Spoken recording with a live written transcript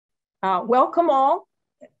Welcome all,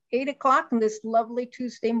 8 o'clock on this lovely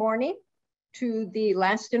Tuesday morning to the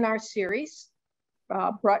last in our series,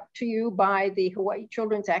 brought to you by the Hawaii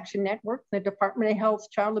Children's Action Network, the Department of Health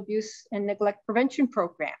Child Abuse and Neglect Prevention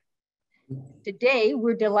Program. Today,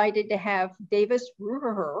 we're delighted to have Davis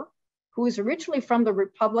Ruherher, who is originally from the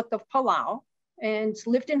Republic of Palau and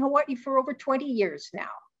lived in Hawaii for over 20 years now.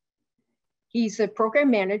 He's a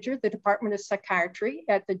program manager at the Department of Psychiatry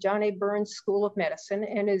at the John A. Burns School of Medicine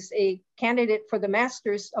and is a candidate for the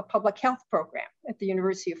Masters of Public Health program at the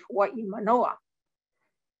University of Hawaii, Manoa.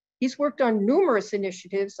 He's worked on numerous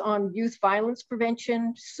initiatives on youth violence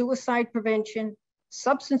prevention, suicide prevention,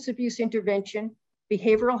 substance abuse intervention,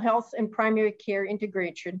 behavioral health and primary care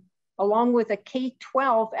integration, along with a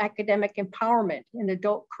K-12 academic empowerment and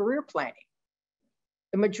adult career planning.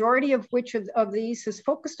 The majority of which of these is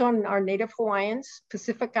focused on our Native Hawaiians,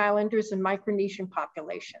 Pacific Islanders, and Micronesian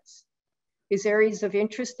populations. His areas of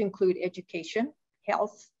interest include education,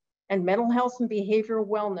 health, and mental health and behavioral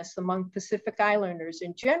wellness among Pacific Islanders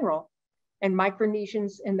in general, and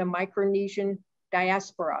Micronesians and the Micronesian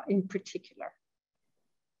diaspora in particular.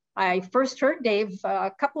 I first heard Dave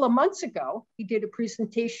a couple of months ago. He did a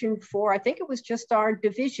presentation for, I think it was just our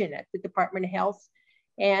division at the Department of Health,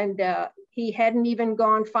 and he hadn't even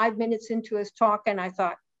gone 5 minutes into his talk, and I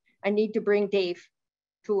thought, I need to bring Dave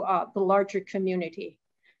to the larger community.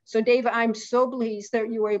 So Dave, I'm so pleased that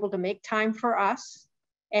you were able to make time for us,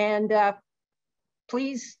 and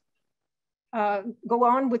please go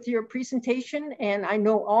on with your presentation, and I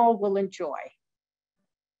know all will enjoy.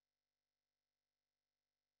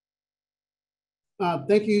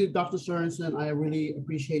 Thank you, Dr. Sorensen. I really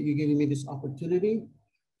appreciate you giving me this opportunity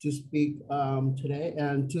to speak today.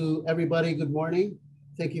 And to everybody, good morning.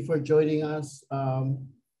 Thank you for joining us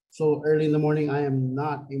so early in the morning. I am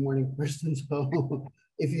not a morning person, so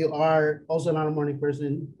if you are also not a morning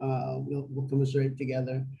person, we'll commiserate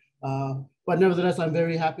together. But nevertheless, I'm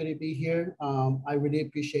very happy to be here. I really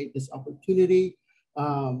appreciate this opportunity.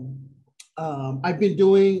 I've been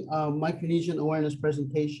doing Micronesian awareness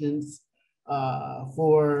presentations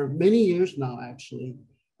for many years now, actually.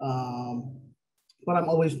 But I'm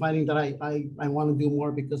always finding that I want to do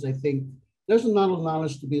more because I think there's a lot of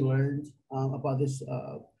knowledge to be learned about this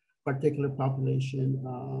particular population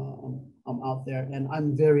out there, and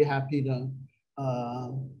I'm very happy to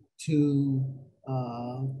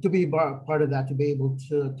be part of that, to be able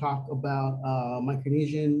to talk about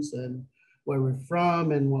Micronesians and where we're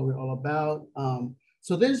from and what we're all about.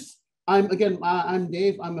 I'm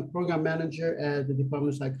Dave. I'm a program manager at the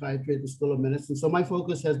Department of Psychiatry at the School of Medicine. So my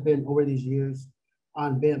focus has been over these years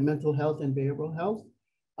on mental health and behavioral health.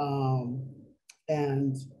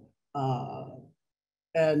 And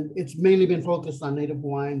it's mainly been focused on Native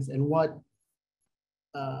Hawaiians, and what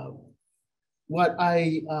I've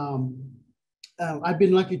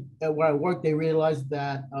been lucky at where I work, they realized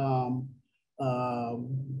that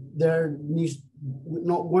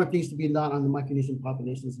work needs to be done on the Micronesian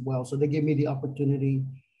population as well. So they gave me the opportunity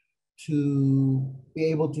to be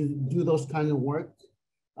able to do those kind of work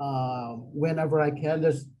whenever I can.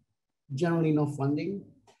 There's generally no funding.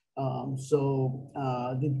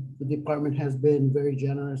 The department has been very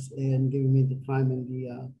generous in giving me the time and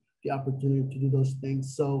the opportunity to do those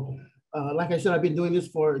things. So like I said, I've been doing this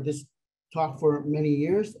talk for many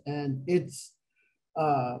years, and it's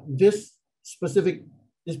this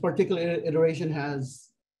particular iteration has,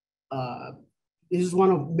 this is one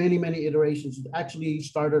of many, many iterations. It actually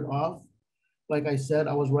started off, like I said,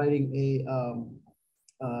 I was writing a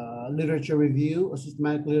literature review, a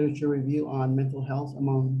systematic literature review on mental health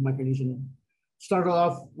among Micronesian. Started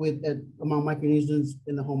off with among Micronesians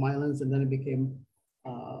in the home islands, and then it became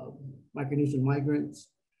Micronesian migrants.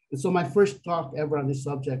 And so my first talk ever on this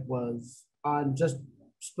subject was on just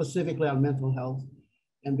specifically on mental health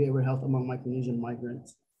and behavioral health among Micronesian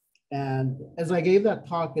migrants. And as I gave that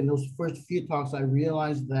talk, in those first few talks, I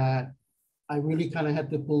realized that I really kind of had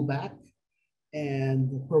to pull back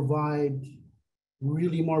and provide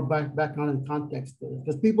really more background and context,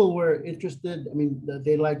 because people were interested. I mean,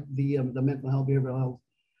 they liked the mental health, behavioral health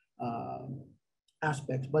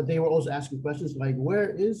aspects, but they were also asking questions like,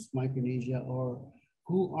 where is Micronesia, or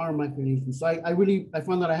who are Micronesians? So I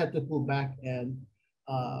found that I had to pull back and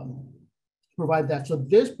provide that. So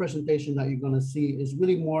this presentation that you're going to see is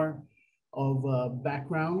really more of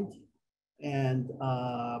background and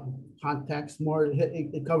context.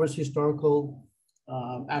 It covers historical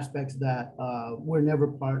aspects that were never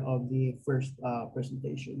part of the first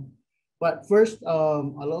presentation. But first,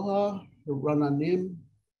 aloha, rananim,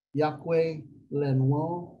 yakwe,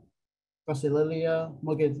 lenwo, kaselelia,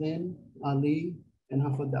 mogethin, ali, and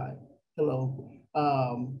hafadai. Hello.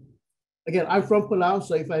 again, I'm from Palau,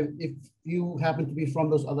 so if you happen to be from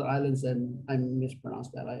those other islands and I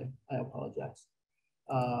mispronounced that, I apologize.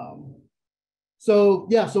 Um, so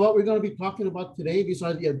yeah, so what we're going to be talking about today, these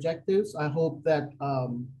are the objectives. I hope that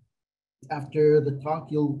after the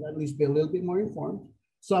talk, you'll at least be a little bit more informed.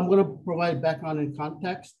 So I'm going to provide background and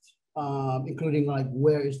context, including like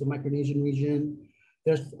where is the Micronesian region.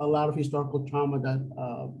 There's a lot of historical trauma that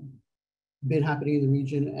been happening in the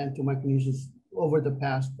region and to Micronesians over the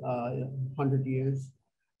past 100 years.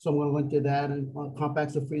 So I'm going to go into that, and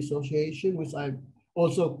Compacts of Free Association, which I've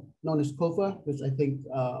also known as COFA, which I think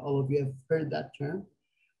all of you have heard that term.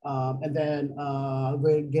 And then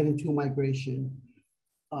we'll get into migration.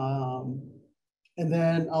 And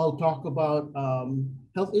then I'll talk about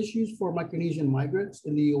health issues for Micronesian migrants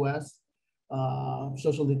in the US,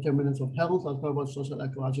 social determinants of health. I'll talk about social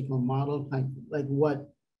ecological model, like what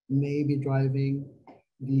may be driving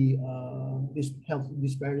the these health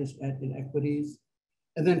disparities and inequities.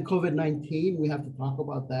 And then COVID-19, we have to talk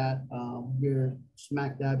about that. We're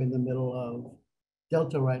smack dab in the middle of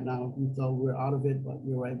Delta right now, and so we're out of it, but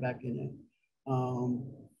we're right back in it.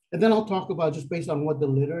 And then I'll talk about, just based on what the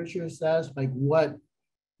literature says, like what,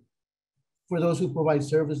 for those who provide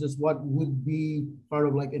services, what would be part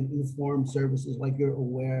of like an informed services, like you're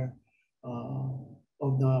aware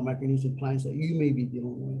of the Micronesian clients that you may be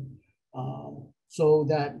dealing with. So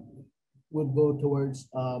that would go towards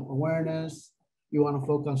awareness. You want to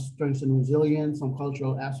focus strengths and resilience on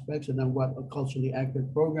cultural aspects, and then what a culturally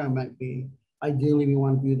accurate program might be. Ideally, we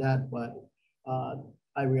want to do that, but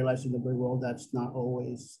I realize in the real world that's not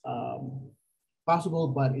always possible,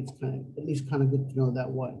 but it's at least kind of good to know that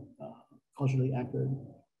what culturally accurate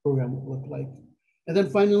program would look like. And then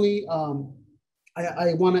finally,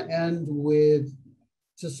 I want to end with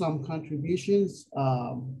just some contributions.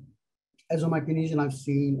 As a Micronesian, I've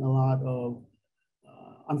seen a lot of,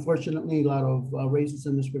 unfortunately, a lot of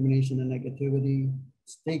racism, discrimination, and negativity,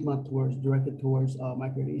 stigma directed towards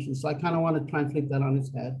Micronesians. So I kind of want to try and flip that on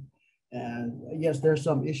its head. And yes, there's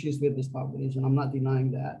some issues with this population. I'm not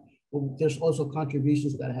denying that. But there's also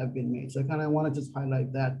contributions that have been made. So I kind of want to just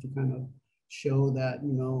highlight that to kind of show that,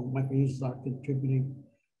 you know, Micronesians are contributing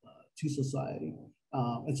to society.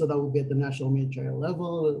 And so that would be at the national ministerial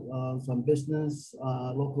level, some business,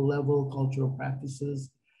 local level, cultural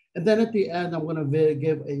practices. And then at the end, I'm going to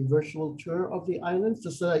give a virtual tour of the islands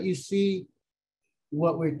just so that you see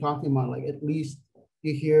what we're talking about. Like at least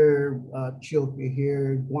you hear Chilk, you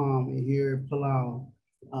hear Guam, you hear Palau,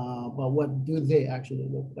 but what do they actually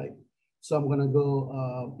look like? So I'm going to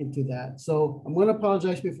go into that. So I'm going to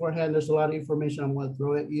apologize beforehand. There's a lot of information I'm going to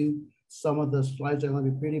throw at you. Some of the slides are going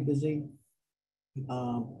to be pretty busy.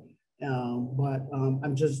 But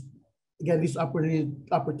I'm just, again, these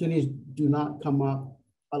opportunities do not come up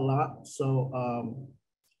a lot. So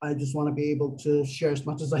I just want to be able to share as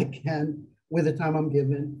much as I can with the time I'm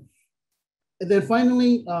given. And then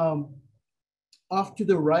finally, off to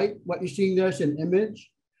the right, what you're seeing there is an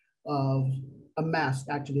image of a mask.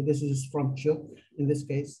 Actually, this is from Chuk in this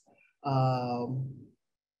case. You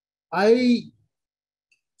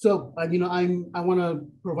know, I want to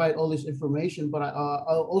provide all this information, but I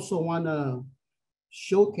also want to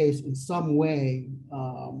showcase in some way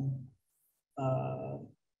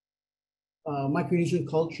Micronesian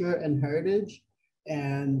culture and heritage,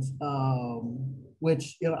 and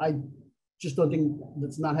which, you know, I just don't think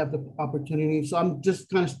let's not have the opportunity. So I'm just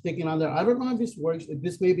kind of sticking on there. I don't know if this works. If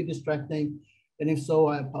this may be distracting, and if so,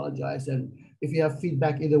 I apologize. And if you have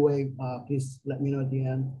feedback either way, please let me know at the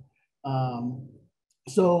end.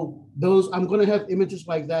 So those, I'm going to have images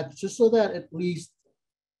like that, just so that at least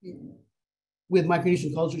with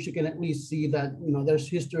Micronesian culture, you can at least see that, you know, there's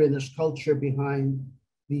history and there's culture behind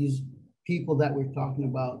these people that we're talking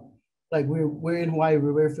about. Like we're in Hawaii,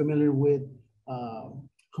 we're very familiar with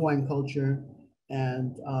Hawaiian culture.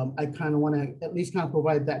 And I kind of want to at least kind of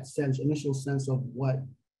provide that sense, initial sense of what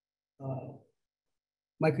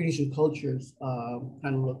Micronesian cultures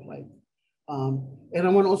kind of look like. And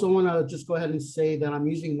I also want to just go ahead and say that I'm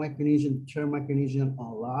using term Micronesian a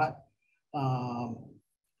lot.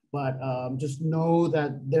 But just know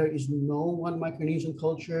that there is no one Micronesian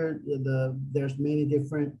culture. There's many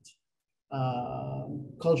different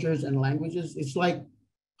cultures and languages. It's like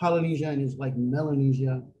Polynesia and it's like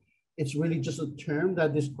Melanesia. It's really just a term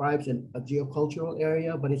that describes a geocultural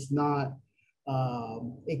area, but it's not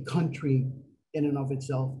a country in and of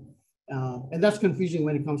itself. And that's confusing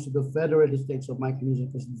when it comes to the federated states of Micronesia,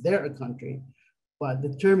 because they're a country. But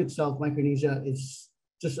the term itself, Micronesia, is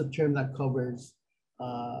just a term that covers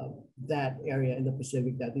that area in the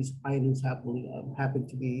Pacific that these islands happen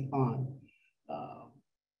to be on.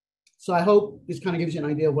 So I hope this kind of gives you an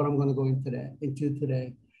idea of what I'm going to go into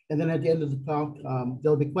today. And then at the end of the talk,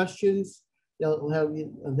 there'll be questions.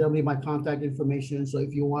 There'll be my contact information. So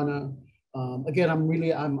if you want to, again,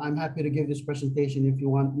 I'm happy to give this presentation. If you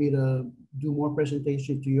want me to do more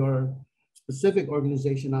presentation to your specific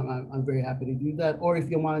organization, I'm very happy to do that. Or if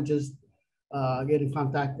you want to just get in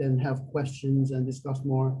contact and have questions and discuss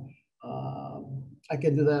more, I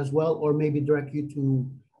can do that as well, or maybe direct you to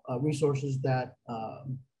resources that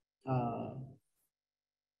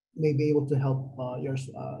may be able to help your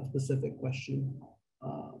specific question.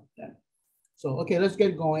 So, okay, let's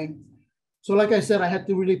get going. So like I said, I had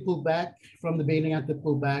to really pull back from the beginning. I had to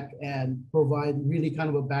pull back and provide really kind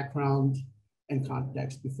of a background and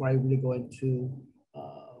context before I really go into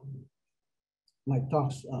my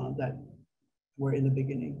talks that were in the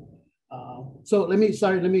beginning. So let me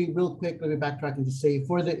real quick, let me backtrack and just say,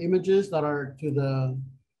 for the images that are to the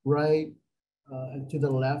right and to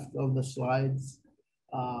the left of the slides,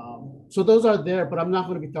 so those are there, but I'm not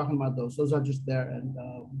going to be talking about those. Those are just there, and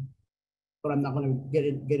but I'm not going to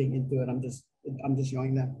getting into it. I'm just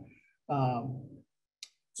showing them.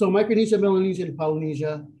 So Micronesia, Melanesia, and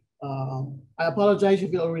Polynesia. I apologize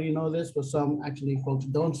if you already know this, but some actually folks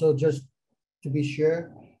don't. So just to be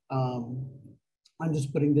sure, I'm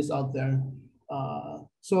just putting this out there.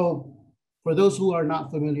 So for those who are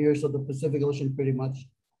not familiar, so the Pacific Ocean pretty much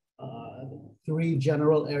three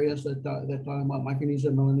general areas that they're talking about: Micronesia,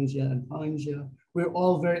 Melanesia, and Polynesia. We're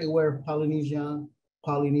all very aware of Polynesia,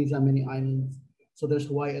 many islands. So there's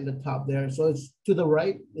Hawaii at the top there. So it's to the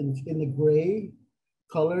right in the gray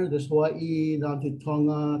color. There's Hawaii down to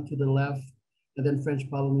Tonga to the left, and then French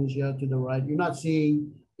Polynesia to the right. You're not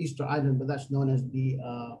seeing Easter Island, but that's known as the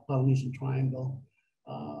Polynesian Triangle.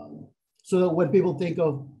 So when people think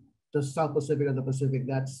of the South Pacific or the Pacific,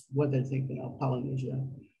 that's what they're thinking of, Polynesia.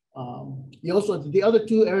 The other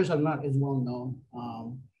two areas are not as well known.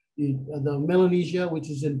 The Melanesia, which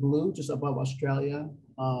is in blue, just above Australia.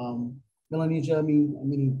 Melanesia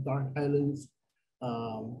meaning dark islands,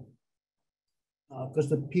 because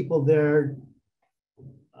the people there,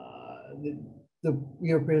 the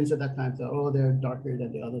Europeans at that time thought, oh, they're darker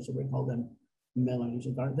than the others, so we call them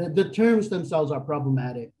Melanesian dark. The terms themselves are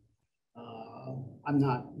problematic. I'm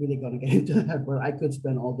not really going to get into that, but I could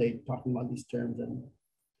spend all day talking about these terms. And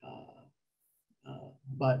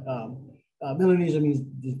Melanesia means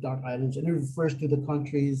these dark islands, and it refers to the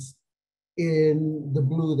countries in the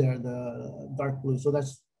blue there, the dark blue. So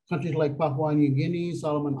that's countries like Papua New Guinea,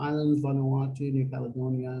 Solomon Islands, Vanuatu, New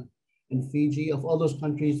Caledonia, and Fiji. Of all those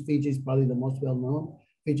countries, Fiji is probably the most well known.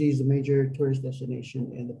 Fiji is a major tourist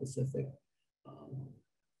destination in the Pacific.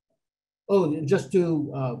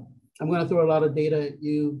 I'm going to throw a lot of data at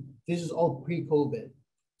you. This is all pre-COVID.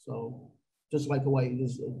 So just like Hawaii,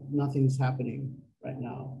 nothing's happening right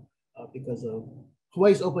now because of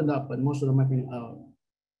Hawaii's opened up, but most of the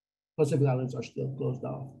Pacific Islands are still closed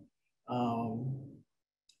off.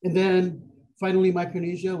 And then finally,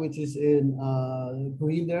 Micronesia, which is in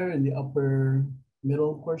green there in the upper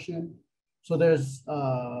middle portion. So there's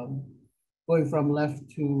going from left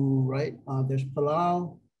to right, there's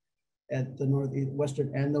Palau at the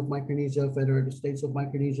northwestern end of Micronesia, Federated States of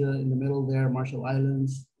Micronesia in the middle there, Marshall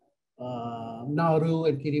Islands, Nauru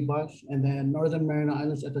and Kiribati, and then Northern Mariana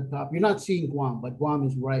Islands at the top. You're not seeing Guam, but Guam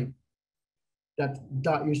is right. That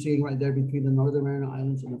dot you're seeing right there between the Northern Mariana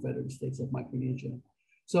Islands and the Federated States of Micronesia.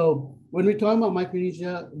 So when we're talking about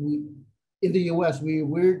Micronesia, in the US,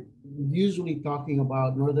 we're usually talking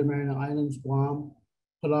about Northern Mariana Islands, Guam,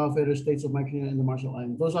 Palau, Federated States of Micronesia, and the Marshall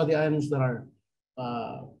Islands. Those are the islands that are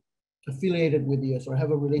affiliated with the US or have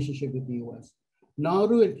a relationship with the US.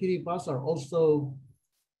 Nauru and Kiribati are also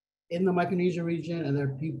in the Micronesia region, and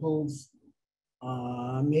their peoples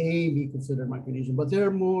may be considered Micronesian, but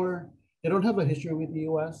they don't have a history with the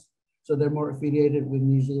US, so they're more affiliated with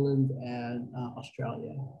New Zealand and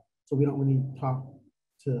Australia. So we don't really talk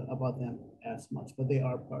about them as much, but they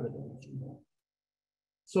are part of the region.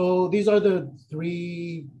 So these are the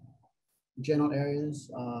three general areas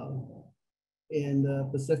in the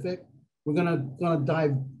Pacific. We're gonna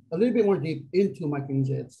dive a little bit more deep into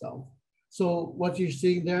Micronesia itself. So what you're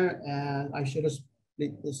seeing there, and I should have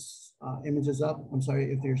split this images up. I'm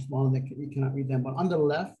sorry if they're small and you cannot read them, but on the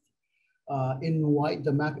left, in white,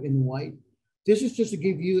 the map in white, this is just to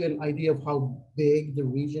give you an idea of how big the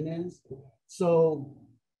region is. So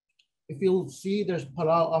if you'll see, there's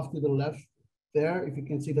Palau off to the left there, if you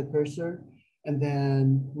can see the cursor, and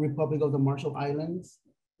then Republic of the Marshall Islands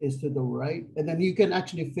is to the right. And then you can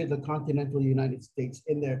actually fit the continental United States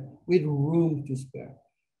in there with room to spare.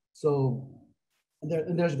 So,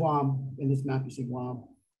 and there's Guam in this map, you see Guam.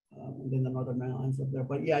 and then the Northern Islands up there.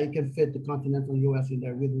 But yeah, you can fit the continental US in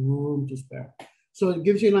there with room to spare. So it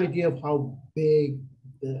gives you an idea of how big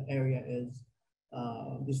the area is,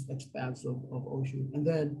 this expanse of ocean. And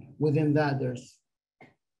then within that, there's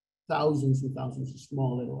thousands and thousands of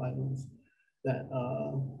small little islands that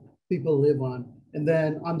people live on. And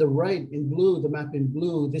then on the right in blue, the map in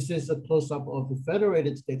blue, this is a close-up of the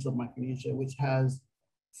Federated States of Micronesia, which has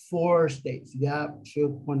 4 states, Yap,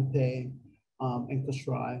 Chuuk, Pohnpei, and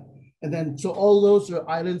Kosrae. And then, so all those are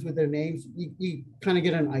islands with their names. You kind of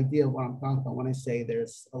get an idea of what I'm talking about when I say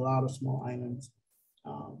there's a lot of small islands.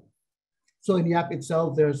 So in Yap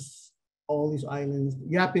itself, there's all these islands.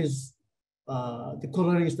 Yap is the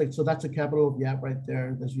colonial state, so that's the capital of Yap right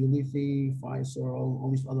there. There's Ulithi, Mysore, all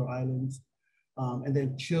these other islands. And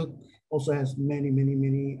then Chuuk also has many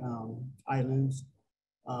islands.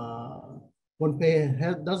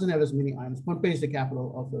 Pohnpei doesn't have as many islands. Pohnpei is the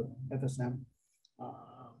capital of the FSM.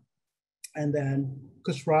 And then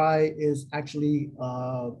Kosrae is actually,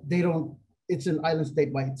 it's an island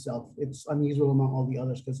state by itself. It's unusual among all the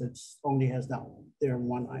others because it's only has that there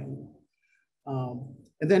one island.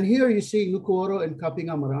 And then here you see Nuku'oro and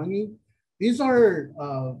Kapingamarangi. These are,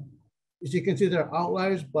 as you can see, they're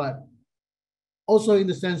outliers, but also in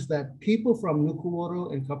the sense that people from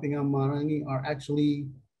Nuku'oro and Kapingamarangi are actually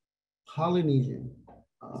Polynesian.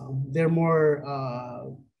 They're more,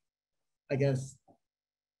 I guess,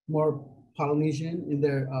 more Polynesian in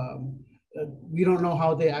their, we don't know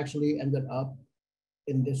how they actually ended up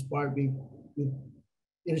in this part. It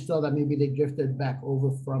is thought that maybe they drifted back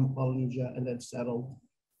over from Polynesia and then settled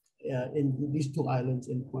in these 2 islands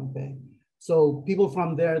in Pohnpei. So people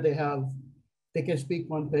from there, they can speak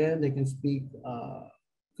Pohnpeian, they can speak,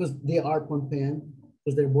 because they are Pohnpeian,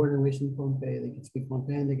 because they're born and raised in Pohnpei, they can speak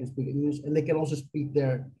Pohnpeian, they can speak English, and they can also speak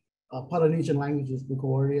their Polynesian languages,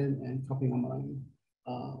 Nuku'orian and Kapingamarangi.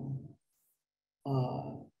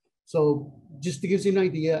 So just to give you an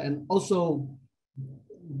idea, and also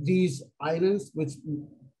these islands, which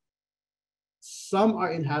some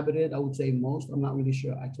are inhabited, I would say most, I'm not really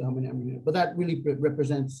sure actually how many are inhabited, but that really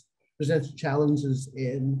presents challenges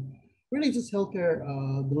in really just healthcare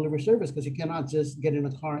delivery service, because you cannot just get in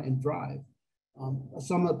a car and drive.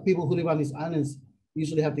 Some people who live on these islands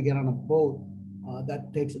usually have to get on a boat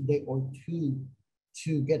that takes a day or 2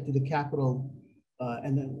 to get to the capital.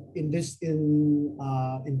 And then in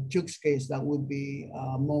Chuuk's case, that would be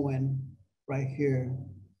Moen right here.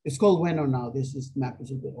 It's called Weno now. This map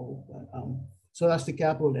is a bit old, but so that's the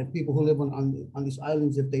capital. And people who live on these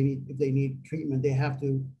islands, if they need treatment, they have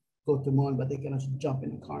to go to Moen, but they cannot just jump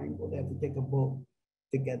in a car and go. They have to take a boat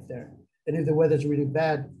to get there. And if the weather's really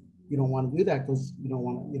bad, you don't want to do that because you don't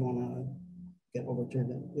want to get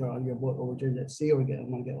overturned, your boat overturned at sea, or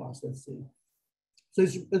want to get lost at sea. So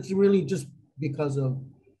it's really just because of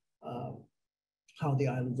how the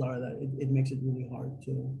islands are that it makes it really hard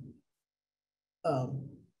to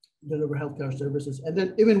deliver healthcare services. And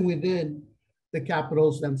then even within the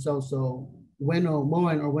capitals themselves, so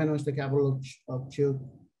Moen is the capital of Chuuk.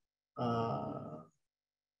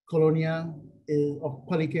 Colonia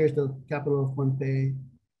Palikir is the capital of Pohnpei.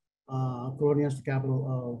 Colonia is the capital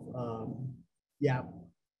of Yap.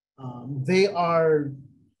 They are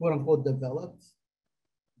quote unquote developed,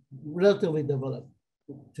 relatively developed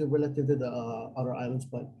relative to the other islands,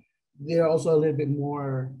 but they're also a little bit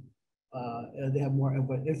more, they have more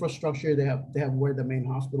infrastructure. They have where the main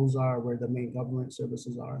hospitals are, where the main government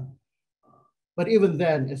services are. But even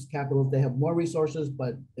then, as capitals, they have more resources,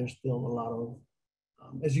 but there's still a lot of,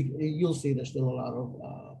 as you'll see, there's still a lot of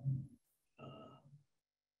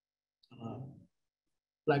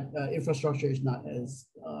infrastructure is not as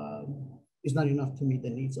is not enough to meet the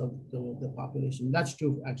needs of the population. That's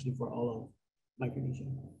true actually for all of Micronesia.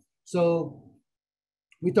 So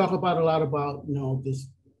we talk about a lot about this,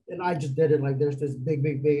 and I just did it like there's this big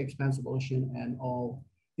expansive ocean and all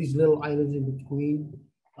these little islands in between.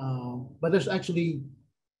 But there's actually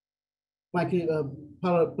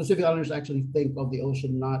Pacific Islanders actually think of the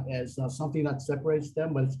ocean not as something that separates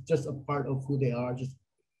them, but it's just a part of who they are,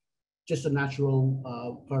 just a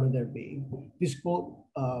natural part of their being. This quote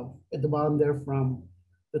at the bottom there from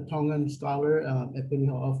the Tongan scholar, Epini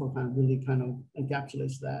Ha'ofo, kind of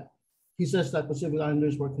encapsulates that. He says that Pacific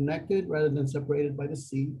Islanders were connected rather than separated by the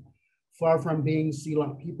sea, far from being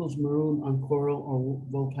sea-like peoples marooned on coral or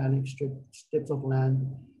volcanic strips of land.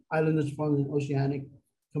 Islanders formed an oceanic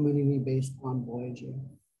community based on voyaging.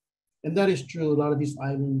 And that is true. A lot of these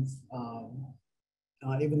islands,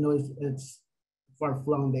 even though it's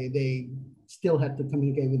far-flung, they still had to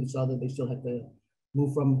communicate with each other. They still had to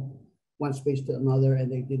move from one space to another,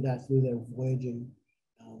 and they did that through their voyaging.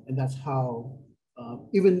 And that's how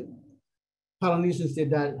Even Polynesians did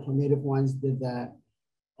that, native Hawaiians did that.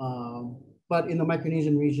 But in the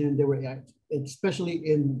Micronesian region, they were, especially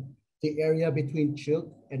in the area between Chuk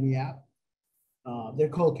and Yap, they're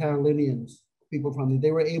called Carolinians, people from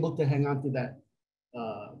they were able to hang on to that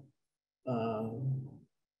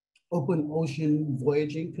open ocean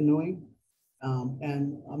voyaging, canoeing.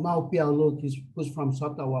 And Mau Piauluk, who's from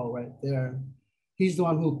Satawal right there, he's the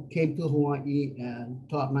one who came to Hawaii and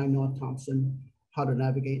taught Nainoa Thompson how to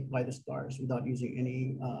navigate by the stars without using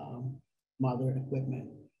any modern equipment.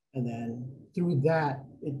 And then through that,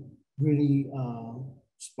 it really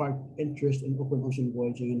sparked interest in open ocean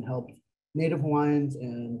voyaging and helped native Hawaiians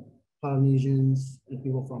and Polynesians and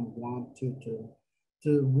people from Guam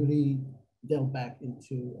to really delve back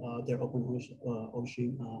into their open ocean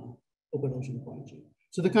voyaging.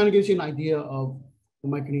 So that kind of gives you an idea of the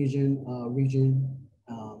Micronesian region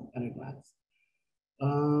at a glance.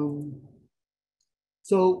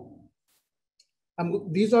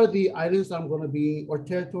 These are the islands I'm going to be, or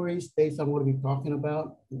territories, states I'm going to be talking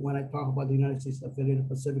about when I talk about the United States affiliated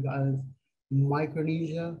Pacific Islands,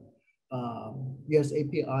 Micronesia, yes,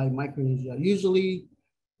 API, Micronesia. Usually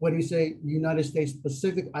when we say United States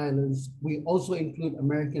Pacific Islands, we also include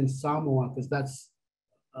American Samoa because that's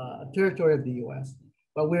a territory of the US.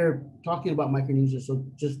 But we're talking about Micronesia, so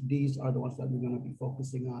just these are the ones that we're going to be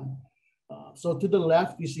focusing on. So to the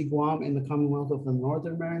left, you see Guam and the Commonwealth of the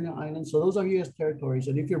Northern Mariana Islands. So those are US territories.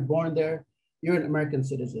 And if you're born there, you're an American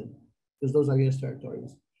citizen because those are US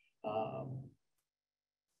territories.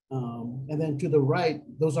 And then to the right,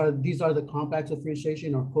 these are the Compacts of Free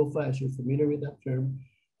Association, or COFA, as you're familiar with that term.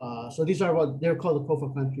 So these are what they're called, the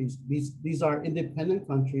COFA countries. These are independent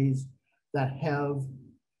countries that have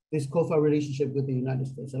this COFA relationship with the United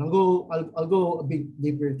States. And I'll go a bit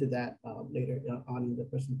deeper into that later on in the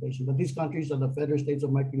presentation. But these countries are the Federal States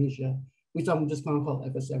of Micronesia, which I'm just gonna call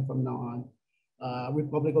FSM from now on.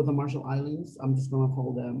 Republic of the Marshall Islands, I'm just gonna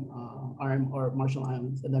call them RM or Marshall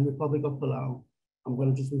Islands. And then Republic of Palau, I'm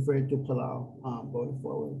gonna just refer to Palau going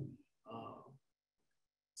forward.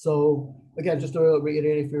 So again, just to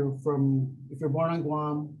reiterate, if you're born on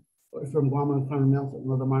Guam, or if you're from Guam and Commonwealth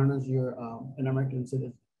of the Marianas, you're an American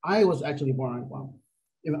citizen. I was actually born on Guam.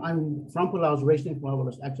 I'm from Palau, I was raised in Palau, but I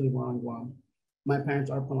was actually born on Guam. My parents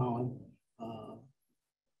are Palauan,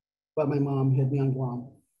 but my mom had me on Guam.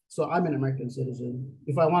 So I'm an American citizen.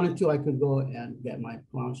 If I wanted to, I could go and get my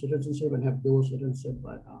Palauan citizenship and have dual citizenship,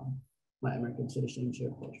 but my American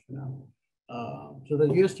citizenship for now. So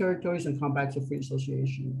the US territories and Compacts of Free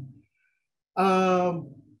Association.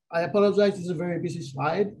 I apologize, this is a very busy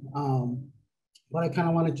slide. But I kind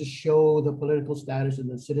of wanted to show the political status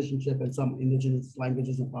and the citizenship and some indigenous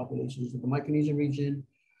languages and populations of the Micronesian region.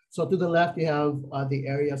 So to the left, you have the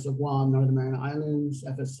areas of Guam, Northern Mariana Islands,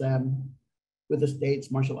 FSM, with the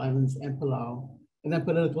states, Marshall Islands, and Palau. And then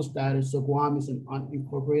political status. So Guam is an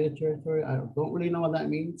unincorporated territory. I don't really know what that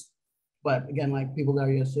means. But again, like people that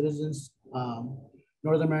are US citizens.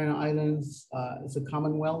 Northern Mariana Islands is a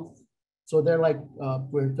Commonwealth. So they're like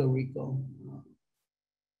Puerto Rico.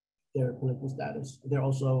 Their political status. They're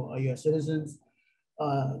also US citizens.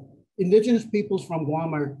 Indigenous peoples from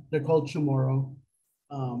Guam they're called Chamorro.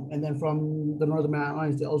 And then from the Northern Mariana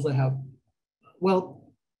Islands, they also have,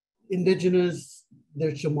 well, indigenous,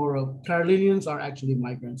 they're Chamorro. Carolinians are actually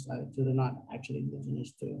migrants, so they're not actually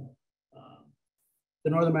indigenous to the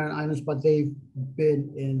Northern Mariana Islands, but they've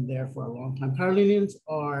been in there for a long time. Carolinians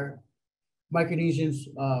are Micronesians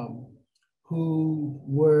who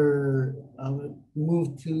were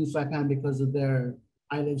moved to Saipan because of their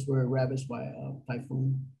islands were ravaged by a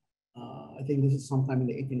typhoon. I think this is sometime in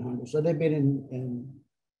the 1800s. So they've been in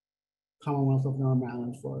Commonwealth of Northern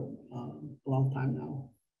Islands for a long time now.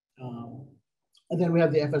 And then we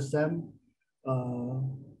have the FSM,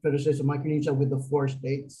 Federal States of Micronesia with the 4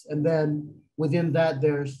 states. And then within that,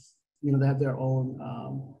 there's, they have their own.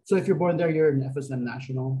 So if you're born there, you're an FSM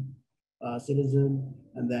national citizen.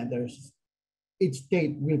 And then there's each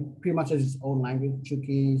state pretty much has its own language,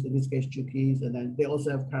 Chukis, in this case, Chukis. And then they also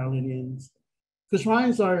have Carolinians.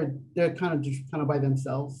 Kushrines they're kind of by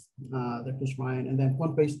themselves. They're Kushrine. And then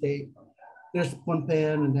Pohnpei State, there's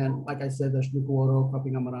Phnom, and then, like I said, there's Nukuoro,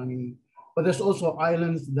 Kapingamarangi. But there's also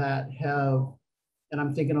islands that have, and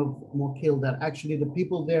I'm thinking of Mokil, that actually the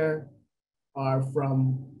people there are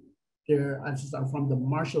from, their ancestors are from the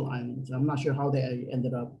Marshall Islands. I'm not sure how they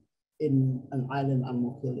ended up in an island on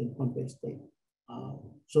Mokil in Pohnpei State.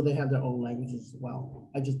 So they have their own languages as well.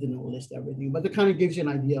 I just didn't list everything, but it kind of gives you an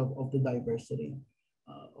idea of the diversity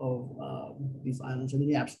of these islands. And then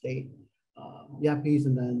you have state. Yapese,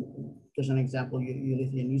 and then there's an example,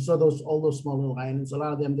 Ulithian. You saw those, all those small little islands. A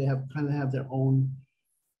lot of them, they have kind of have their own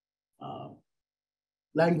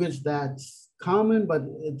language that's common, but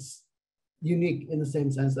it's unique in the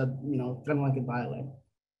same sense that, you know, kind of like a dialect.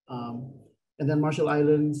 And then Marshall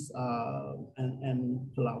Islands and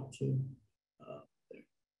Palau too.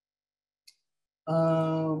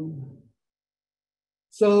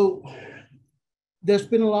 So there's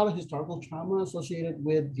been a lot of historical trauma associated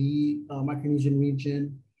with the Micronesian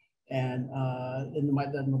region, and that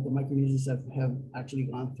the Micronesians have actually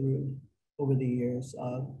gone through over the years,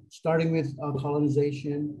 starting with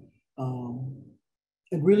colonization.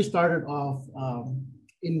 It really started off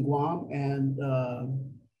in Guam and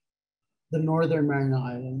the Northern Mariana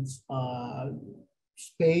Islands.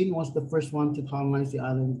 Spain was the first one to colonize the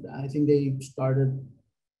island. I think they started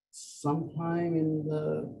sometime in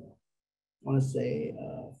the, I want to say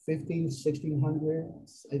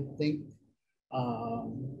 1600s, I think.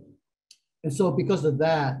 And so because of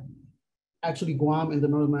that, actually Guam and the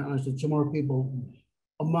Northern Mariana Islands, the Chamorro people,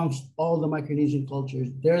 amongst all the Micronesian cultures,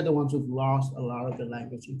 they're the ones who've lost a lot of their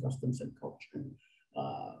language and customs and culture.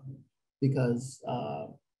 Because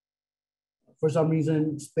for some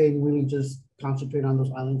reason, Spain really just concentrated on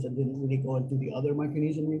those islands and didn't really go into the other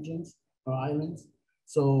Micronesian regions or islands.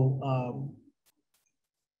 So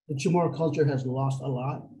the Chamorro culture has lost a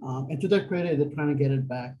lot. And to their credit, they're trying to get it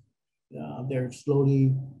back. They're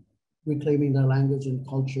slowly reclaiming their language and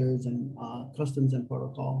cultures and customs and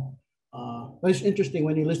protocol. But it's interesting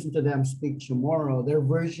when you listen to them speak Chamorro, their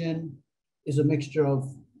version is a mixture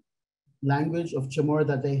of language of Chamorro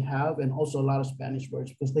that they have and also a lot of Spanish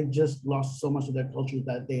words, because they just lost so much of their culture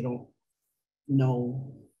that they don't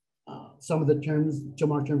know some of the terms,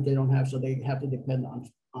 Chamorro terms they don't have, so they have to depend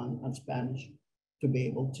on Spanish to be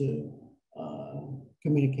able to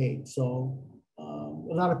communicate. So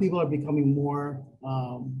a lot of people are becoming more,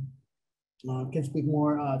 can speak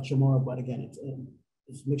more Chamorro, but again,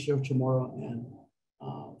 it's a mixture of Chamorro and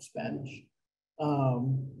Spanish.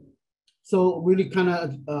 So really kind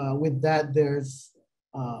of with that, there's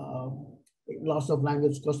loss of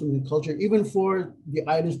language, custom, and culture. Even for the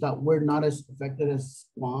islands that were not as affected as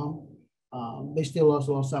Guam, they still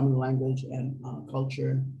also lost some of the language and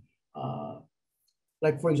culture.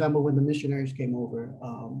 Like for example, when the missionaries came over,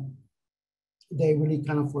 they really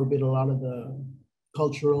kind of forbid a lot of the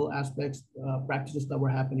cultural aspects, practices that were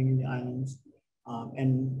happening in the islands,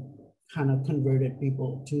 and kind of converted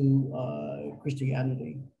people to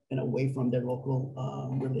Christianity and away from their local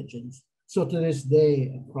religions. So to this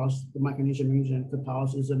day, across the Micronesian region,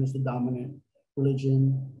 Catholicism is the dominant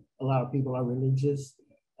religion. A lot of people are religious.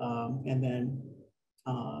 And then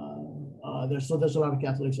there's a lot of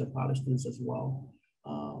Catholics and Protestants as well.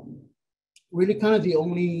 Really kind of the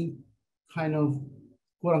only kind of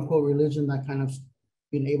quote unquote religion that kind of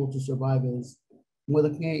been able to survive is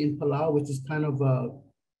Mulakne in Palau, which is kind of a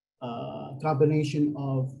combination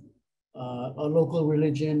of a local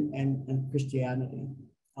religion and Christianity.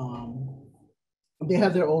 They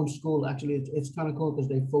have their own school, actually. It's kind of cool because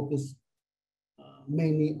they focus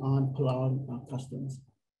mainly on Palauan customs.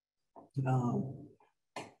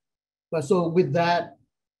 But so with that,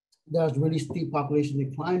 there's really steep population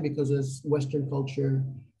decline because as Western culture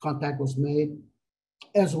contact was made,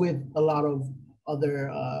 as with a lot of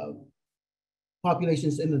other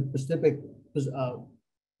populations in the Pacific,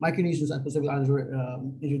 Micronesians and Pacific Islanders were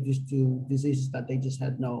introduced to diseases that they just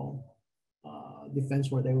had no defense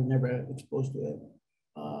for. They were never exposed to it.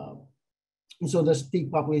 And so the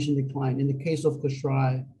steep population decline. In the case of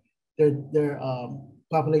Kashrai, their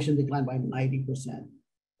population declined by 90%.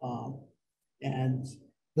 And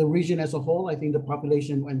the region as a whole, I think the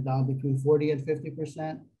population went down between 40 and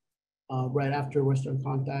 50% right after Western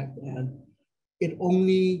contact. And it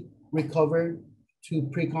only recovered to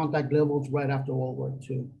pre-contact levels right after World War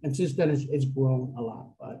II. And since then, it's grown a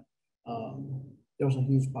lot, but there was a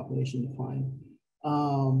huge population decline.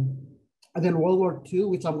 And then World War II,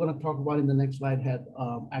 which I'm gonna talk about in the next slide, had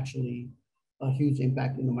actually a huge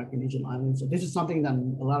impact in the Micronesian islands. So this is something that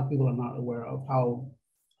a lot of people are not aware of, how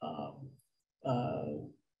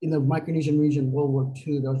in the Micronesian region, World War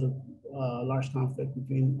II, there was a large conflict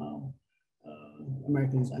between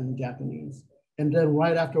Americans and Japanese. And then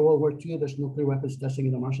right after World War II, there's nuclear weapons testing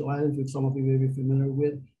in the Marshall Islands, which some of you may be familiar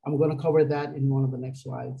with. I'm going to cover that in one of the next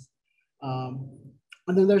slides.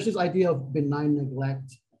 And then there's this idea of benign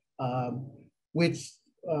neglect, which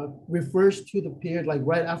refers to the period like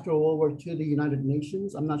right after World War II, the United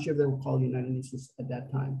Nations. I'm not sure if they were called United Nations at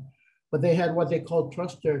that time, but they had what they called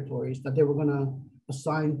trust territories that they were going to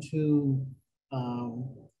assign to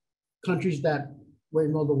countries that were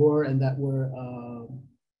in the war and that were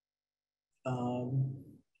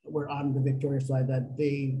were on the Victoria side, that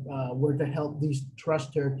they were to help these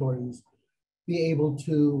trust territories be able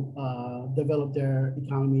to develop their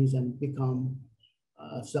economies and become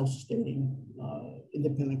self-sustaining,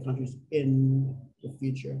 independent countries in the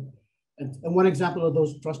future. And one example of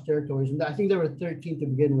those trust territories, and I think there were 13 to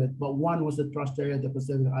begin with, but one was the trust area of the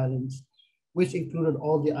Pacific Islands, which included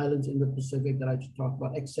all the islands in the Pacific that I just talked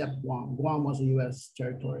about, except Guam. Guam was a US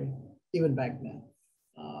territory, even back then.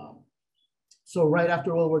 So right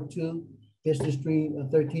after World War II, there's these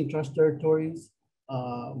 13 trust territories.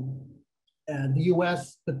 And the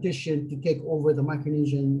US petitioned to take over the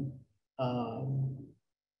Micronesian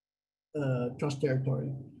trust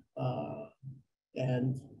territory.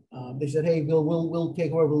 They said, hey, we'll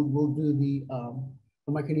take over, we'll do the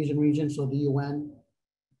Micronesian region. So the UN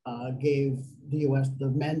gave the US the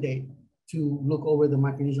mandate to look over the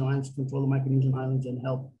Micronesian Islands, control the Micronesian Islands, and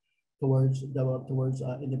help develop towards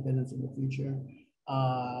independence in the future.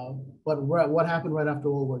 But what happened right after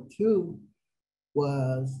World War II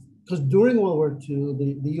was, because during World War II,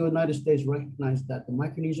 the United States recognized that the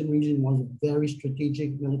Micronesian region was very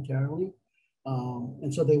strategic militarily.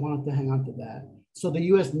 And so they wanted to hang on to that. So the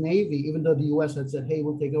US Navy, even though the US had said, hey,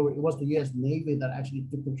 we'll take over, it was the US Navy that actually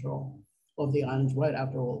took control of the islands right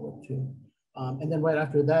after World War II. And then right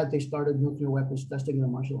after that, they started nuclear weapons testing in the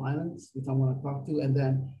Marshall Islands, which I want to talk to. And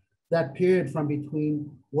then that period from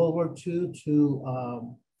between World War II to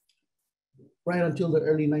right until the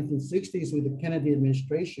early 1960s with the Kennedy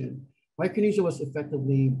administration, Micronesia was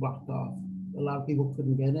effectively blocked off. A lot of people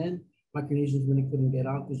couldn't get in. Micronesians really couldn't get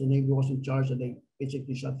out because the Navy was in charge, and they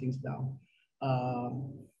basically shut things down.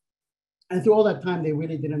 And through all that time, they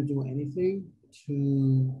really didn't do anything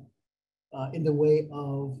to, in the way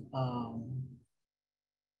of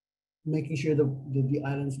making sure the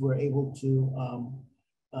islands were able to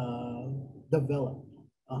develop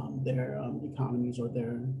their economies or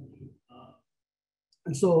their,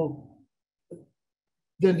 and so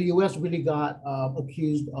then the US really got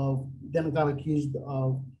accused of,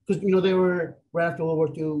 because they were right after World War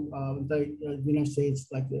II, the United States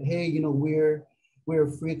like, hey, we're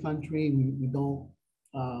a free country, we don't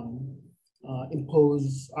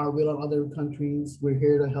impose our will on other countries, we're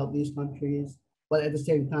here to help these countries. But at the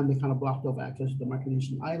same time, they kind of blocked off access to the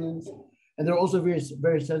Micronesian islands. And they're also very,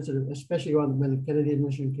 very sensitive, especially around when the Kennedy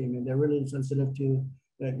administration came in. They're really sensitive to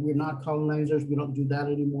that we're not colonizers, we don't do that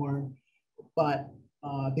anymore. But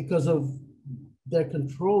because of their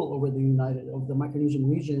control over the Micronesian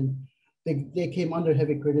region, they came under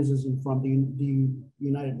heavy criticism from the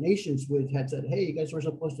United Nations, which had said, hey, you guys were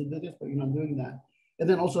supposed to do this, but you're not doing that. And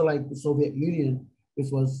then also like the Soviet Union,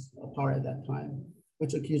 which was a power at that time,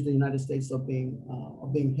 which accused the United States of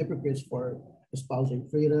being hypocrites for espousing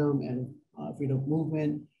freedom and freedom of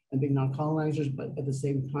movement and being non-colonizers, but at the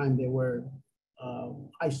same time, they were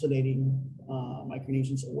isolating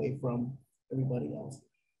Micronesians away from everybody else.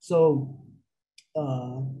 So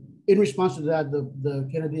in response to that, the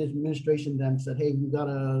Kennedy administration then said, hey, we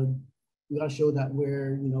gotta show that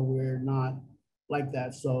we're not like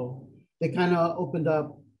that. So they kind of opened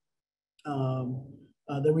up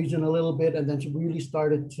the region a little bit, and then she really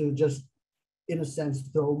started to just, in a sense,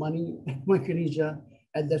 throw money at Micronesia,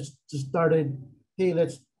 and just started, hey,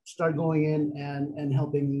 let's start going in and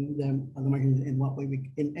helping them, the Micronesians,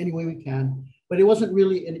 in any way we can. But it wasn't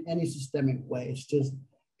really in any systemic way. It's just,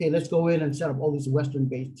 hey, let's go in and set up all these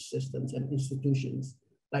Western-based systems and institutions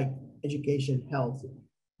like education, health,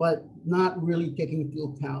 but not really taking into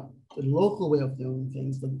account the local way of doing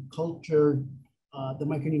things, the culture, the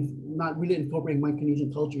Micronesian, not really incorporating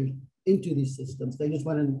Micronesian culture into these systems. They just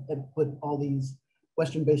went and put all these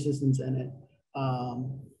Western-based systems in it.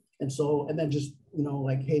 And then just,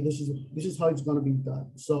 like, hey, this is how it's going to be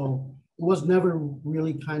done. So it was never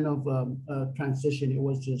really kind of a transition. It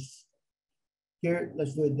was just, here,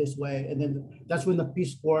 let's do it this way. And then that's when the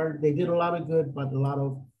Peace Corps, they did a lot of good, but a lot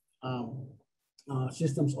of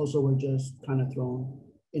systems also were just kind of thrown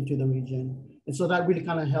into the region. And so that really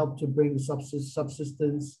kind of helped to bring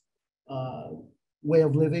subsistence way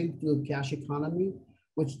of living to a cash economy,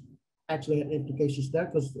 which actually had implications there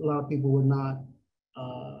because a lot of people were not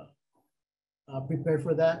prepared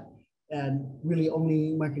for that. And really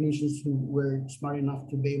only Micronesians who were smart enough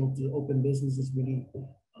to be able to open businesses really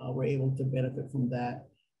were able to benefit from that.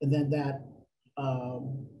 And then that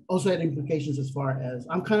also had implications as far as,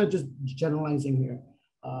 I'm kind of just generalizing here,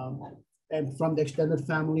 and from the extended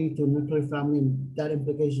family to nuclear family, and that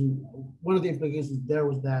implication, one of the implications there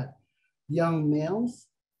was that young males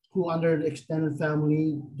who under the extended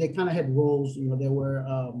family, they kind of had roles, they were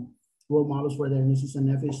role models for their nieces and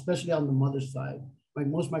nephews, especially on the mother's side. like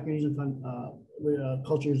most Micronesian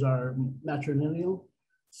cultures are matrilineal.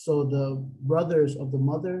 So the brothers of the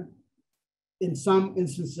mother, in some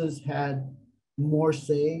instances, had more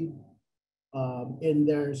say in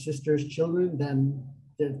their sister's children than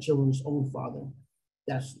their children's own father.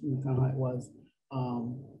 That's kind of how it was.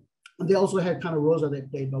 And they also had kind of roles that they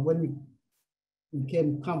played, but when we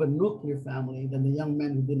became kind of a nuclear family, then the young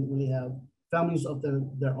men who didn't really have families of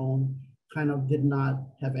their own kind of did not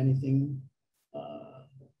have anything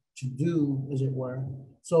to do, as it were.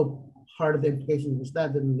 So part of the implication was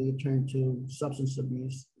that then they turned to substance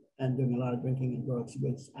abuse and doing a lot of drinking and drugs,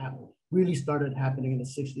 which really started happening in the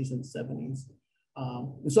 60s and 70s.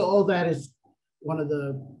 And so all that is one of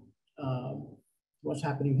the, what's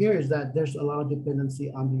happening here is that there's a lot of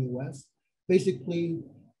dependency on the US. Basically,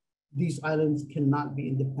 these islands cannot be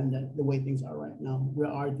independent the way things are right now. We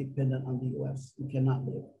are dependent on the US. We cannot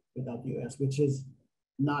live without the US, which is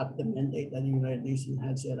not the mandate that the United Nations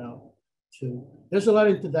had set out to. There's a lot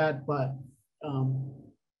into that, but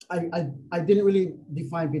I didn't really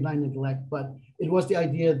define benign neglect, but it was the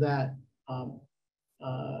idea that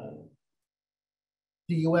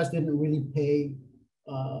the US didn't really pay,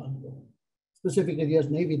 specifically the US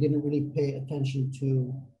Navy didn't really pay attention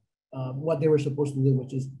to what they were supposed to do,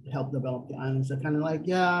 which is help develop the islands. They're kind of like,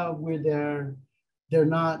 yeah, we're there. They're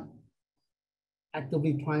not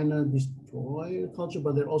actively trying to destroy the culture,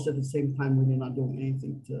 but they're also at the same time really not doing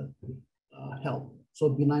anything to help. So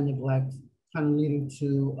benign neglect kind of leading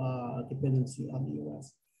to dependency on the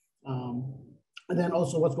US. And then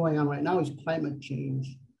also what's going on right now is climate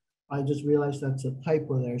change. I just realized that's a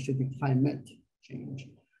typo there. It should be climate change,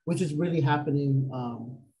 which is really happening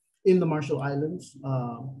in the Marshall Islands.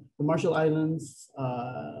 The Marshall Islands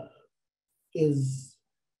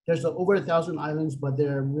there's over 1,000 islands, but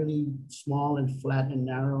they're really small and flat and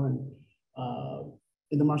narrow. And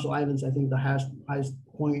in the Marshall Islands, I think the highest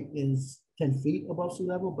point is 10 feet above sea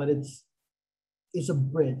level, but it's a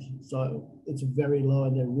bridge. So it's very low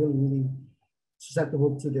and they're really, really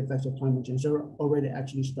susceptible to the effects of climate change. They're already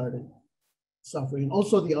actually started suffering.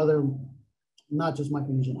 Also the other, not just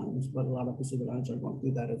Micronesian islands, but a lot of Pacific islands are going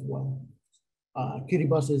through that as well.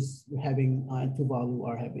 Kiribati is having, and Tuvalu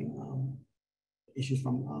are having issues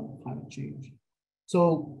from climate change.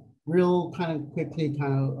 So real kind of quickly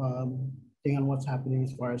thing on what's happening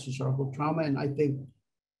as far as historical trauma. And I think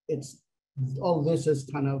all this has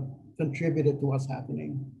kind of contributed to what's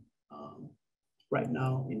happening right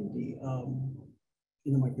now in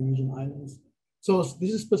the Micronesian islands. So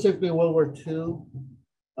this is specifically World War II.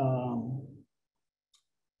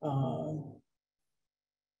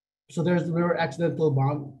 So there were accidental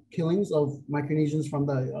bomb killings of Micronesians from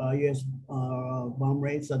the US bomb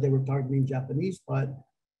raids that they were targeting Japanese, but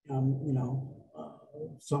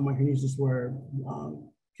some Micronesians were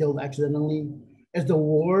killed accidentally. As the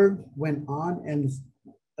war went on and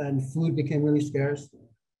food became really scarce,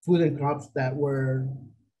 food and crops that were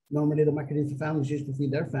normally the Micronesian families used to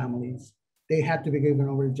feed their families, they had to be given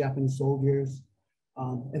over to Japanese soldiers.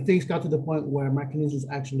 And things got to the point where Micronesians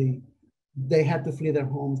actually, they had to flee their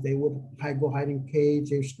homes. They would go hide in caves,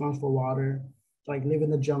 they would scrounge for water, like live in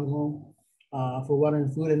the jungle for water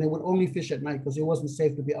and food. And they would only fish at night because it wasn't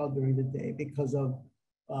safe to be out during the day because of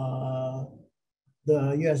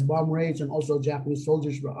the US bomb raids, and also Japanese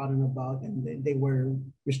soldiers were out and about and they were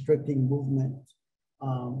restricting movement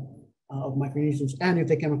of Micronesians. And if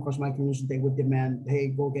they came across Micronesians, they would demand, hey,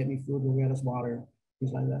 go get me food, go get us water,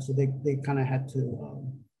 things like that. So they kind of had to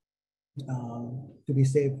be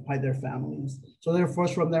saved by their families. So they're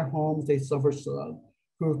forced from their homes. They suffered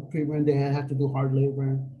cruel treatment. They had to do hard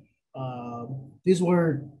labor. These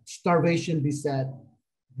were starvation beset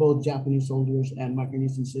both Japanese soldiers and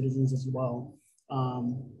Micronesian citizens as well.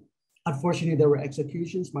 Unfortunately, there were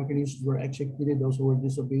executions. Micronesians were executed, those who were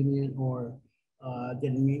disobedient or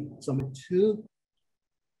didn't meet some two.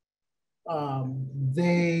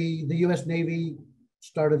 The US Navy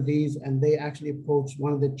started these and they actually approached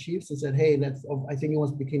one of the chiefs and said, hey, I think it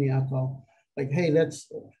was Bikini Atoll, like, hey,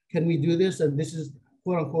 can we do this? And this is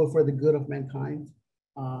quote unquote for the good of mankind.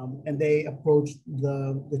 And they approached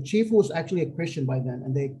the chief, who was actually a Christian by then,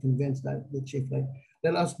 and they convinced that the chief, like,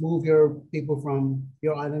 let us move your people from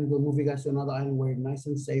your island, we'll move you guys to another island where you're nice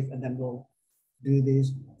and safe, and then we'll do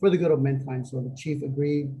this for the good of mankind. So the chief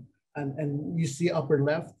agreed, and you see upper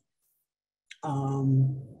left,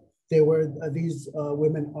 these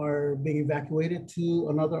women are being evacuated to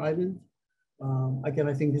another island. Again,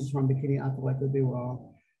 I think this is from Bikini Atoll, I could be wrong.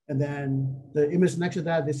 And then the image next to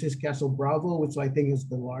that, this is Castle Bravo, which I think is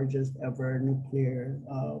the largest ever nuclear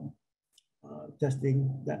testing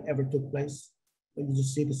that ever took place. but you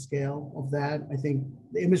just see the scale of that. I think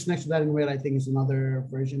the image next to that in red, I think, is another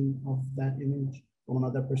version of that image from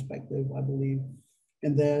another perspective, I believe.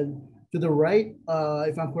 And then to the right,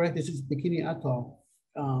 if I'm correct, this is Bikini Atoll.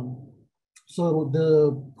 So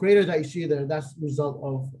the crater that you see there, that's the result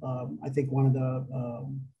of, I think, one of the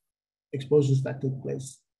explosions that took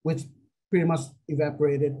place, which pretty much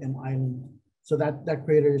evaporated an island. So that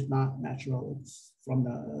crater is not natural. It's from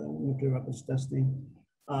the nuclear weapons testing.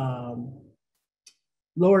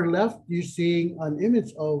 Lower left, you're seeing an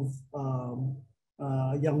image of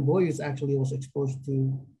a young boy who actually was exposed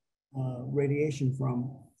to radiation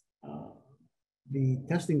from the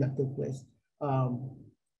testing that took place.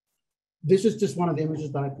 This is just one of the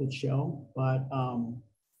images that I could show, but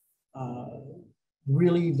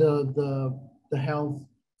really the health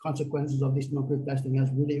consequences of this nuclear testing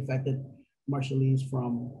has really affected Marshallese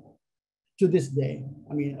to this day.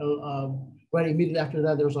 I mean, right immediately after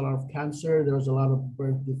that, there was a lot of cancer, there was a lot of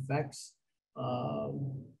birth defects of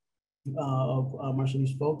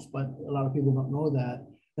Marshallese folks, but a lot of people don't know that.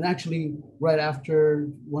 And actually, right after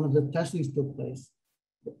one of the testings took place,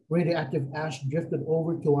 radioactive ash drifted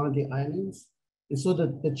over to one of the islands. And so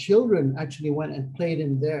the children actually went and played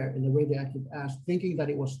in there in the radioactive ash, thinking that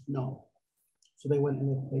it was snow. So they went and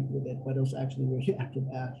they played with it, but it was actually radioactive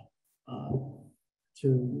ash.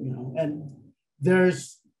 And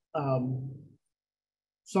there's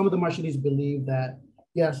some of the Marshallese believe that,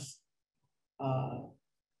 yes,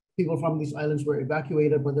 people from these islands were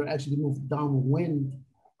evacuated, but they're actually moved downwind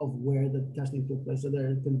of where the testing took place. So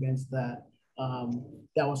they're convinced that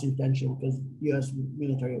that was intentional because U.S.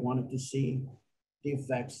 military wanted to see the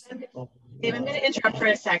effects. Dave, I'm going to interrupt for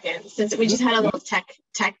a second since we just had a little tech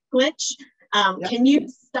glitch. Can you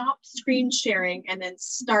stop screen sharing and then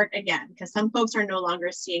start again? Because some folks are no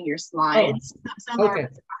longer seeing your slides. Oh, some okay.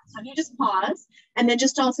 are. So you just pause and then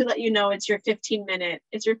just also let you know it's your 15-minute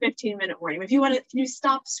warning. If you want to, can you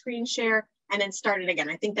stop screen share and then start it again?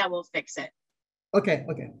 I think that will fix it. Okay.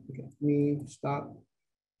 Let me stop.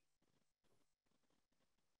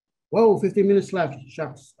 Whoa, 15 minutes left.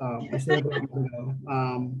 Shucks. I still have a lot to go.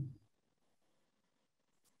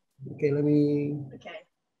 Okay, let me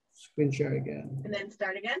screen share again. And then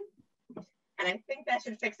start again. And I think that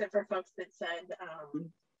should fix it for folks that said.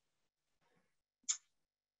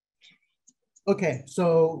 Okay,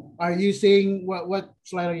 so are you seeing, what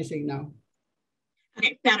slide are you seeing now?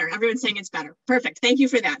 Okay, better. Everyone's saying it's better. Perfect. Thank you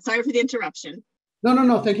for that. Sorry for the interruption.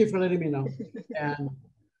 No. Thank you for letting me know. And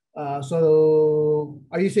so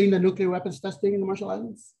are you seeing the nuclear weapons testing in the Marshall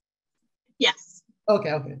Islands? Yes.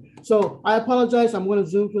 Okay. So I apologize. I'm going to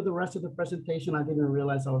zoom through the rest of the presentation. I didn't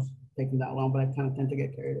realize I was taking that long, but I kind of tend to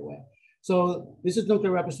get carried away. So this is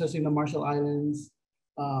nuclear weapons testing in the Marshall Islands.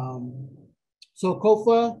 So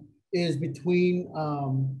COFA is between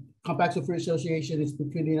Compacts of Free Association. It's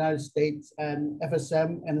between the United States and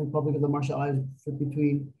FSM and the Republic of the Marshall Islands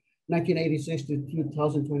between 1986 to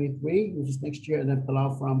 2023, which is next year, and then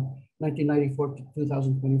Palau from 1994 to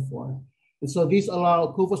 2024. And so these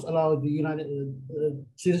COFAs allow the United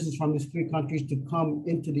citizens from these three countries to come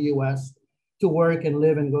into the US to work and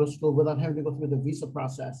live and go to school without having to go through the visa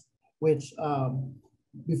process, which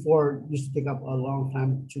before used to take up a long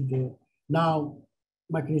time to do. Now,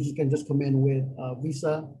 Micronesians can just come in with a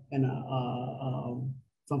visa and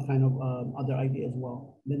some kind of other ID as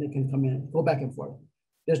well. Then they can come in, go back and forth.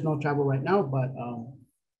 There's no travel right now, but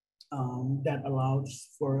that allows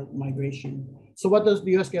for migration. So what does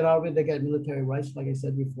the US get out of it? They get military rights, like I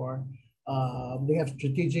said before. They have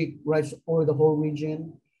strategic rights over the whole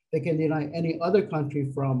region. They can deny any other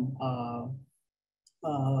country from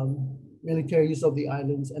military use of the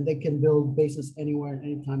islands, and they can build bases anywhere and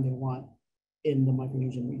anytime they want in the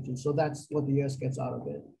Micronesian region. So that's what the US gets out of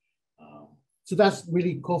it. So that's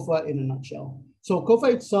really COFA in a nutshell. So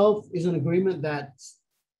COFA itself is an agreement that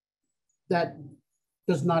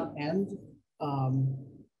does not end.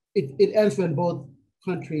 It ends when both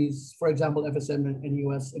countries, for example, FSM and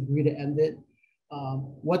US, agree to end it.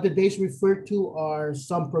 What the dates refer to are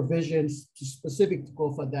some provisions specific to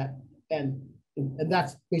COFA that end, and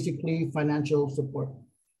that's basically financial support.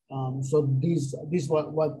 So these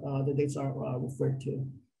what the dates are referred to.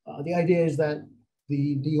 The idea is that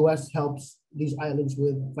the US helps these islands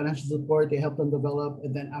with financial support. They help them develop,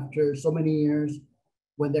 and then after so many years,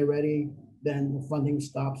 when they're ready, then the funding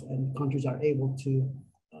stops and countries are able to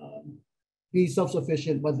be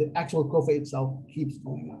self-sufficient, but the actual COFA itself keeps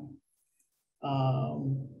going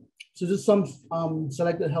on. So just some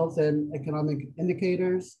selected health and economic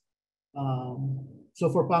indicators. So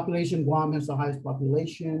for population, Guam has the highest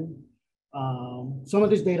population. Some of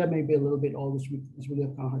this data may be a little bit old. It's really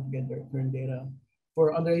kind of hard to get their current data.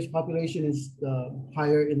 For underage population is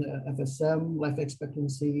higher in the FSM. Life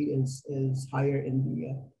expectancy is higher in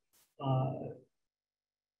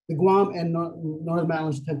the Guam and Northern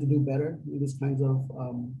Islands tend to do better in these kinds of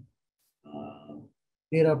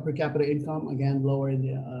data per capita income, again, lower in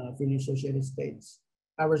the freely associated states.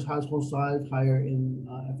 Average household size higher in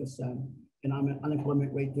FSM, and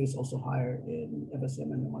unemployment rate is also higher in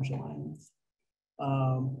FSM and the Marshall Islands.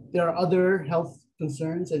 There are other health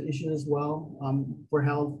concerns and issues as well. For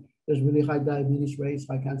health, there's really high diabetes rates,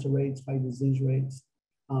 high cancer rates, high disease rates.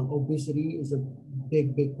 Obesity is a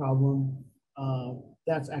big problem.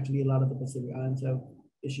 That's actually a lot of the Pacific Islands have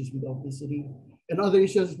issues with obesity. And other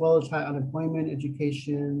issues as well as high unemployment,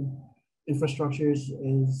 education, infrastructures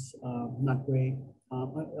is not great.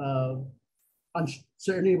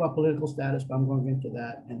 Uncertainty about political status, but I'm going into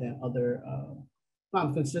that. And then other,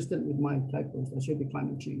 I'm consistent with my typos, that should be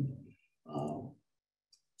climate change.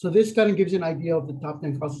 So this kind of gives you an idea of the top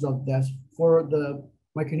 10 causes of death for the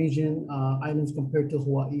Micronesian islands compared to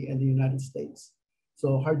Hawaii and the United States.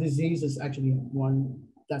 So heart disease is actually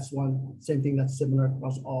same thing that's similar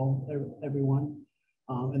across everyone.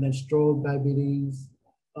 And then stroke, diabetes.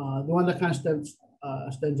 The one that kind of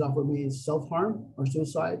stands out for me is self-harm or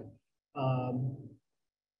suicide.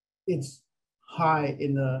 It's high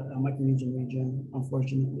in the Micronesian region,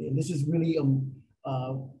 unfortunately. And this is really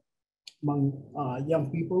among young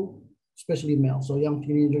people, especially males. So young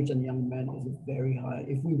teenagers and young men is very high.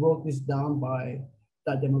 If we broke this down by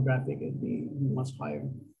that demographic, it'd be much higher.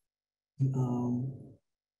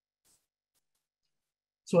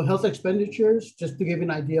 So health expenditures, just to give you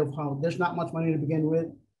an idea of how there's not much money to begin with.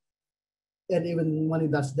 And even money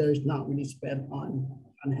that's there is not really spent on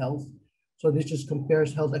health. So this just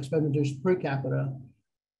compares health expenditures per capita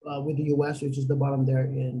with the US, which is the bottom there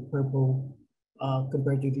in purple,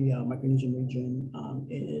 compared to the Micronesian region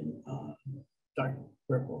in dark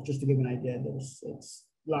purple, just to give you an idea. It's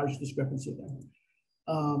large discrepancy there.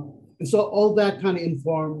 And so all that kind of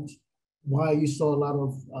informed why you saw a lot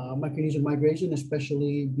of Micronesian migration,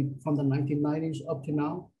 especially from the 1990s up to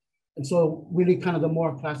now. And so really kind of the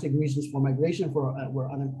more classic reasons for migration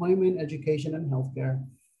were unemployment, education, and healthcare.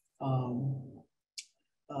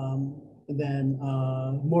 And then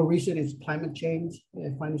more recent is climate change.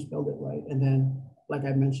 I finally spelled it right. And then, like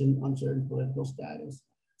I mentioned, uncertain political status.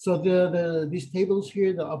 So these tables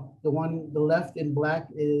here, the left in black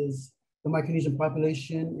is the Micronesian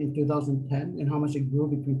population in 2010 and how much it grew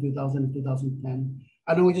between 2000 and 2010.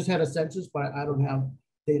 I know we just had a census, but I don't have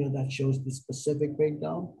data that shows the specific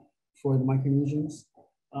breakdown for the Micronesians.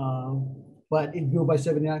 But it grew by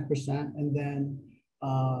 79%. And then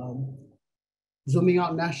zooming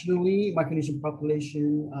out nationally, Micronesian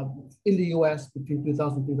population in the US between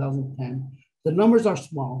 2000 and 2010. The numbers are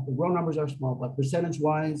small, the raw numbers are small, but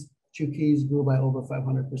percentage-wise, Chuukese grew by over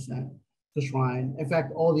 500%. The shrine. In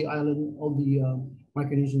fact, all the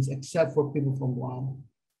Micronesians, except for people from Guam,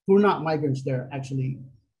 who are not migrants, they're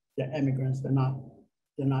immigrants. They're not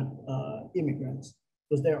immigrants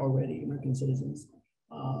because they're already American citizens.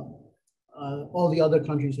 All the other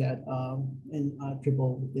countries had in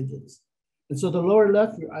triple digits. And so the lower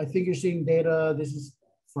left, I think you're seeing data. This is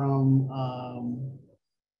from,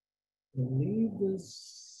 I believe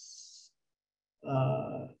this.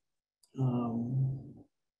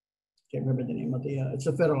 Can't remember the name of it's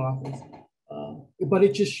a federal office. But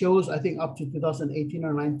it just shows, I think up to 2018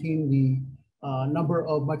 or 19, the number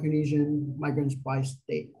of Micronesian migrants by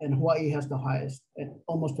state. And Hawaii has the highest at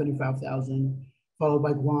almost 25,000, followed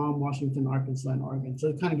by Guam, Washington, Arkansas, and Oregon. So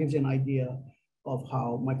it kind of gives you an idea of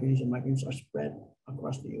how Micronesian migrants are spread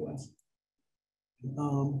across the US.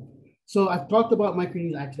 So I've talked about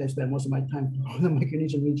Micronesian, actually I spent most of my time on the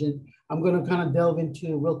Micronesian region. I'm gonna kind of delve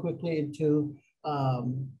real quickly into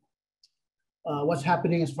what's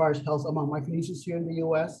happening as far as health among Micronesians here in the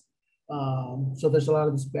US. So there's a lot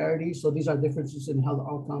of disparities. So these are differences in health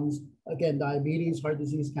outcomes. Again, diabetes, heart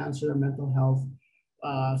disease, cancer, mental health.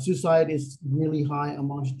 Suicide is really high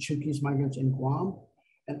amongst Chuukese migrants in Guam.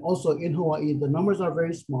 And also in Hawaii, the numbers are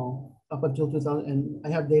very small up until 2000, and I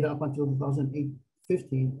have data up until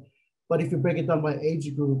 2015. But if you break it down by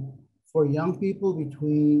age group, for young people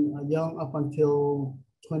between young up until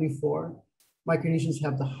 24, Micronesians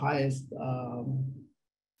have the highest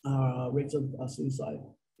rates of suicide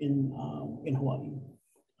in Hawaii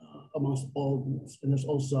amongst all groups. And there's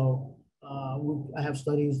also, I have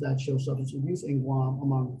studies that show substance abuse in Guam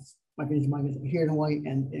amongst Micronesian migrants here in Hawaii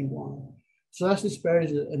and in Guam. So that's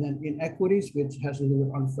disparities, and then inequities, which has to do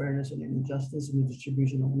with unfairness and injustice in the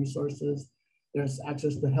distribution of resources. There's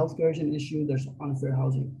access to healthcare is an issue. There's unfair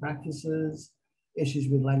housing practices, issues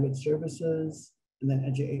with language services, and then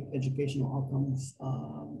educational outcomes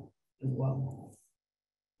as well.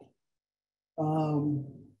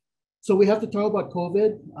 So we have to talk about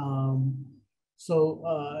COVID.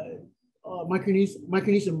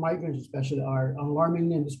 Micronesian migrants especially are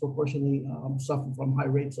alarmingly and disproportionately suffer from high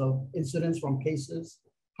rates of incidence from cases,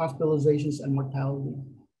 hospitalizations, and mortality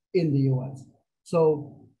in the US.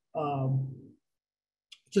 So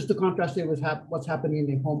just to contrast it with what's happening in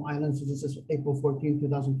the home islands, this is April 14,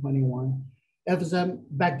 2021.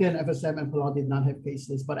 Back then, FSM and Palau did not have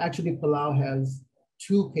cases, but actually Palau has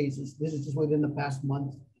 2 cases. This is just within the past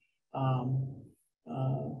month.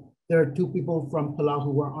 There are 2 people from Palau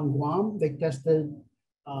who were on Guam. They tested,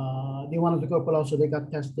 they wanted to go to Palau, so they got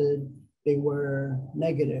tested. They were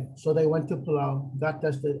negative. So they went to Palau, got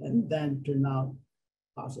tested, and then turned out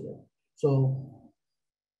positive. So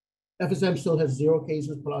FSM still has 0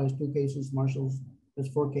 cases, Palau has 2 cases, Marshall's has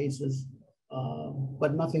 4 cases,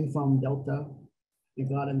 but nothing from Delta.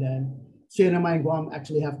 And then CNMI and Guam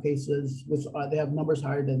actually have cases, which they have numbers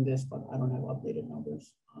higher than this, but I don't have updated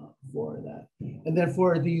numbers for that. And then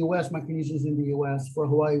for the US, Micronesians in the US, for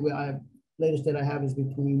Hawaii, latest data I have is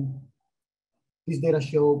these data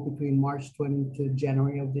show between March 20 to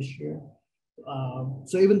January of this year.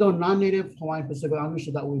 So even though non-native Hawaiian Pacific Islanders,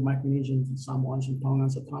 so that we Micronesians and Samoans and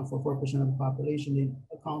Tongans account for 4% of the population, they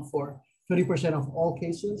account for 30% of all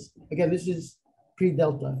cases. Again, this is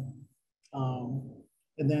pre-Delta.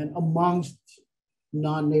 And then amongst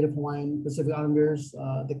non-native Hawaiian Pacific Islanders,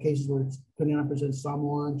 the cases were 29%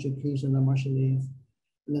 Samoan, Chuukese, and the Marshallese.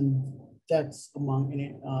 And then that's among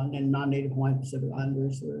non-native Hawaiian Pacific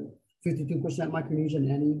Islanders, 52% Micronesian,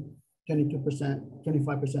 any 22%,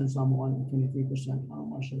 25% Samoan, and 23%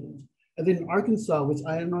 Marshallese. And then Arkansas, which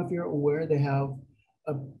I don't know if you're aware, they have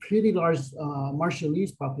a pretty large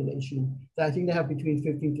Marshallese population. So I think they have between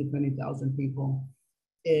 15 to 20,000 people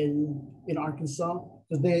in Arkansas,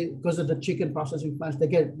 because of the chicken processing plants, they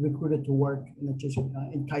get recruited to work in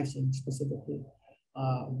Tyson specifically.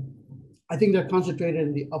 I think they're concentrated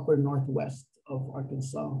in the upper northwest of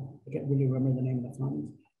Arkansas. I can't really remember the name of the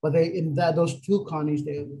counties, but those 2 counties,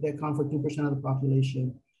 they account for 2% of the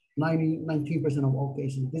population, 19% of all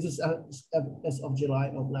cases. This is as of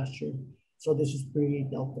July of last year. So this is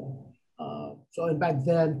pre-Delta. So back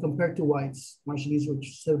then, compared to whites, Marshallese were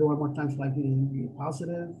 71 more times likely to be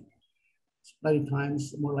positive, 90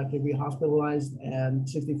 times more likely to be hospitalized, and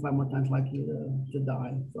 65 more times likely to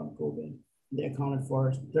die from COVID. They accounted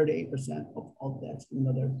for 38% of all deaths,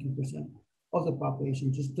 another 2% of the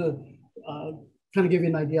population. Just to kind of give you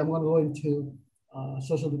an idea, I'm going to go into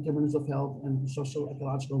social determinants of health and social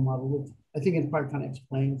ecological model, which I think in part kind of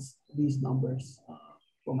explains these numbers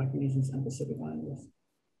for Micronesians and Pacific Islanders.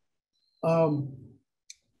 I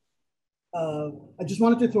just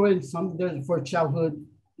wanted to throw in some there for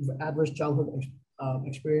adverse childhood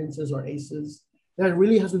experiences or ACEs. There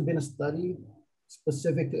really hasn't been a study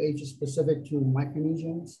specific to ages, specific to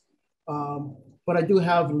Micronesians. But I do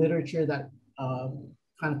have literature that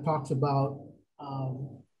kind of talks about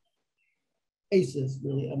ACEs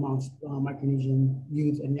really amongst Micronesian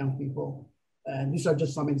youth and young people. And these are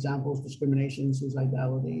just some examples: discrimination,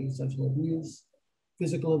 suicidality, sexual abuse,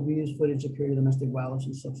 physical abuse, food insecurity, domestic violence,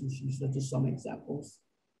 and substance use. That's just some examples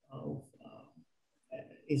of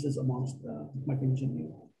ACEs amongst Micronesian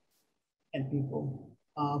youth and people.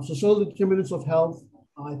 So social determinants of health,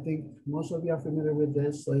 I think most of you are familiar with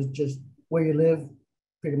this. So it's just where you live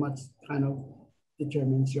pretty much kind of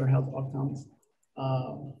determines your health outcomes.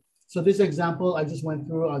 So this example I just went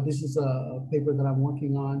through, this is a paper that I'm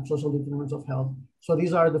working on, social determinants of health. So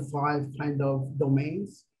these are the 5 kind of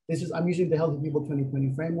domains. I'm using the Healthy People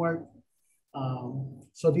 2020 framework.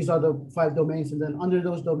 So these are the 5 domains. And then under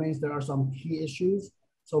those domains, there are some key issues.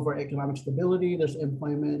 So for economic stability, there's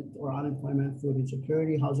employment or unemployment, food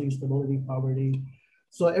insecurity, housing instability, poverty.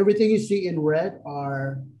 So everything you see in red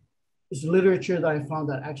is literature that I found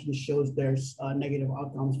that actually shows there's negative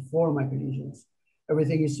outcomes for Micronesians.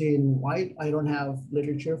 Everything you see in white, I don't have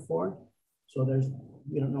literature for. So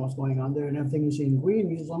we don't know what's going on there. And everything you see in green,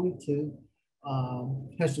 these is only 2,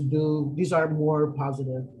 has to do, these are more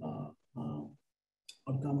positive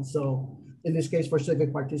outcomes. So in this case, for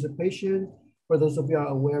civic participation, for those of you are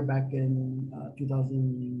aware, back in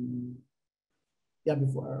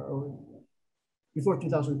before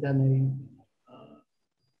 2010,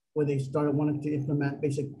 where they wanted to implement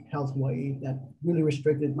basic health Hawaii that really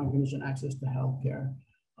restricted Micronesian access to healthcare.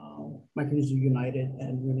 Micronesians united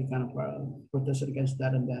and really kind of protested against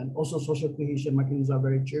that. And then also social cohesion. Micronesians are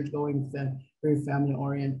very church-going, very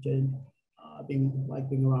family-oriented,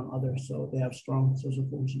 being around others. So they have strong social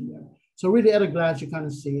cohesion there. So really at a glance, you're kind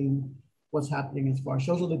of seeing what's happening as far as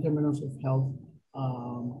social determinants of health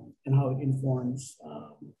and how it informs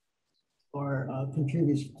or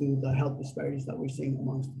contributes to the health disparities that we're seeing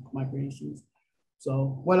amongst Micronesians.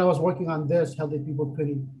 So when I was working on this, Healthy People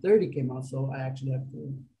 2030 came out, so I actually have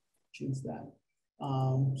to change that.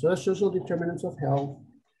 So that's social determinants of health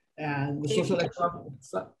and the social economic.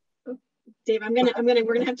 Dave,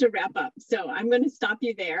 we're gonna have to wrap up. So I'm gonna stop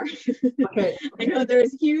you there. Okay. I know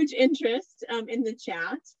there's huge interest in the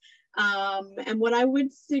chat. And what I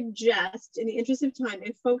would suggest, in the interest of time,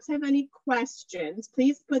 if folks have any questions,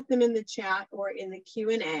 please put them in the chat or in the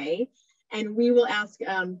Q&A, and we will ask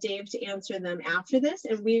Dave to answer them after this.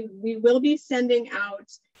 And we will be sending out,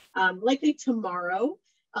 likely tomorrow,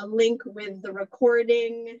 a link with the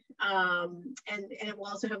recording, and it will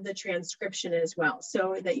also have the transcription as well,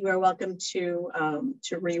 so that you are welcome to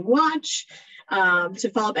rewatch, to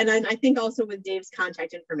follow up, and then I think also with Dave's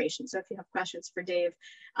contact information. So if you have questions for Dave,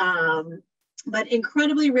 but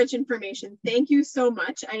incredibly rich information. Thank you so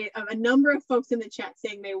much. I have a number of folks in the chat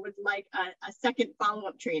saying they would like a second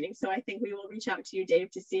follow-up training. So I think we will reach out to you,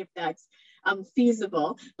 Dave, to see if that's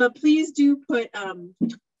feasible. But please do put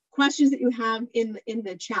questions that you have in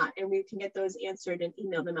the chat, and we can get those answered and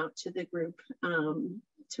email them out to the group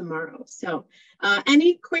tomorrow. So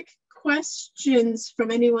any quick questions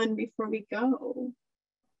from anyone before we go?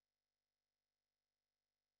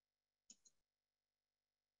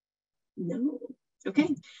 No.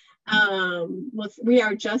 Okay. Well, we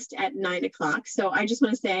are just at 9 o'clock. So I just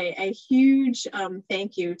want to say a huge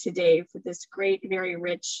thank you to Dave for this great, very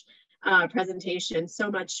rich presentation.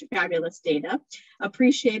 So much fabulous data.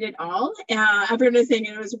 Appreciate it all. Everyone is saying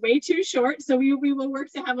it was way too short, so we will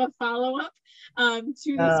work to have a follow-up to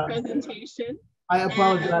this presentation. I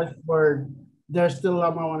apologize for, there's still a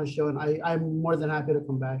lot more I want to show, and I'm more than happy to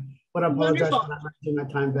come back. But I apologize for not managing my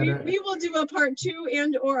time better. We will do a part 2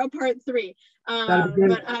 and or a part 3.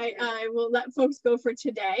 But I will let folks go for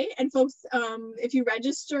today. And folks, if you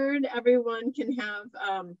registered, everyone can have,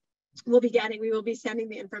 we will be sending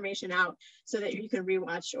the information out so that you can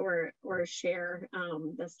rewatch or share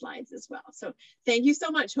the slides as well. So thank you so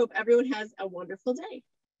much. Hope everyone has a wonderful day.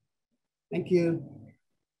 Thank you.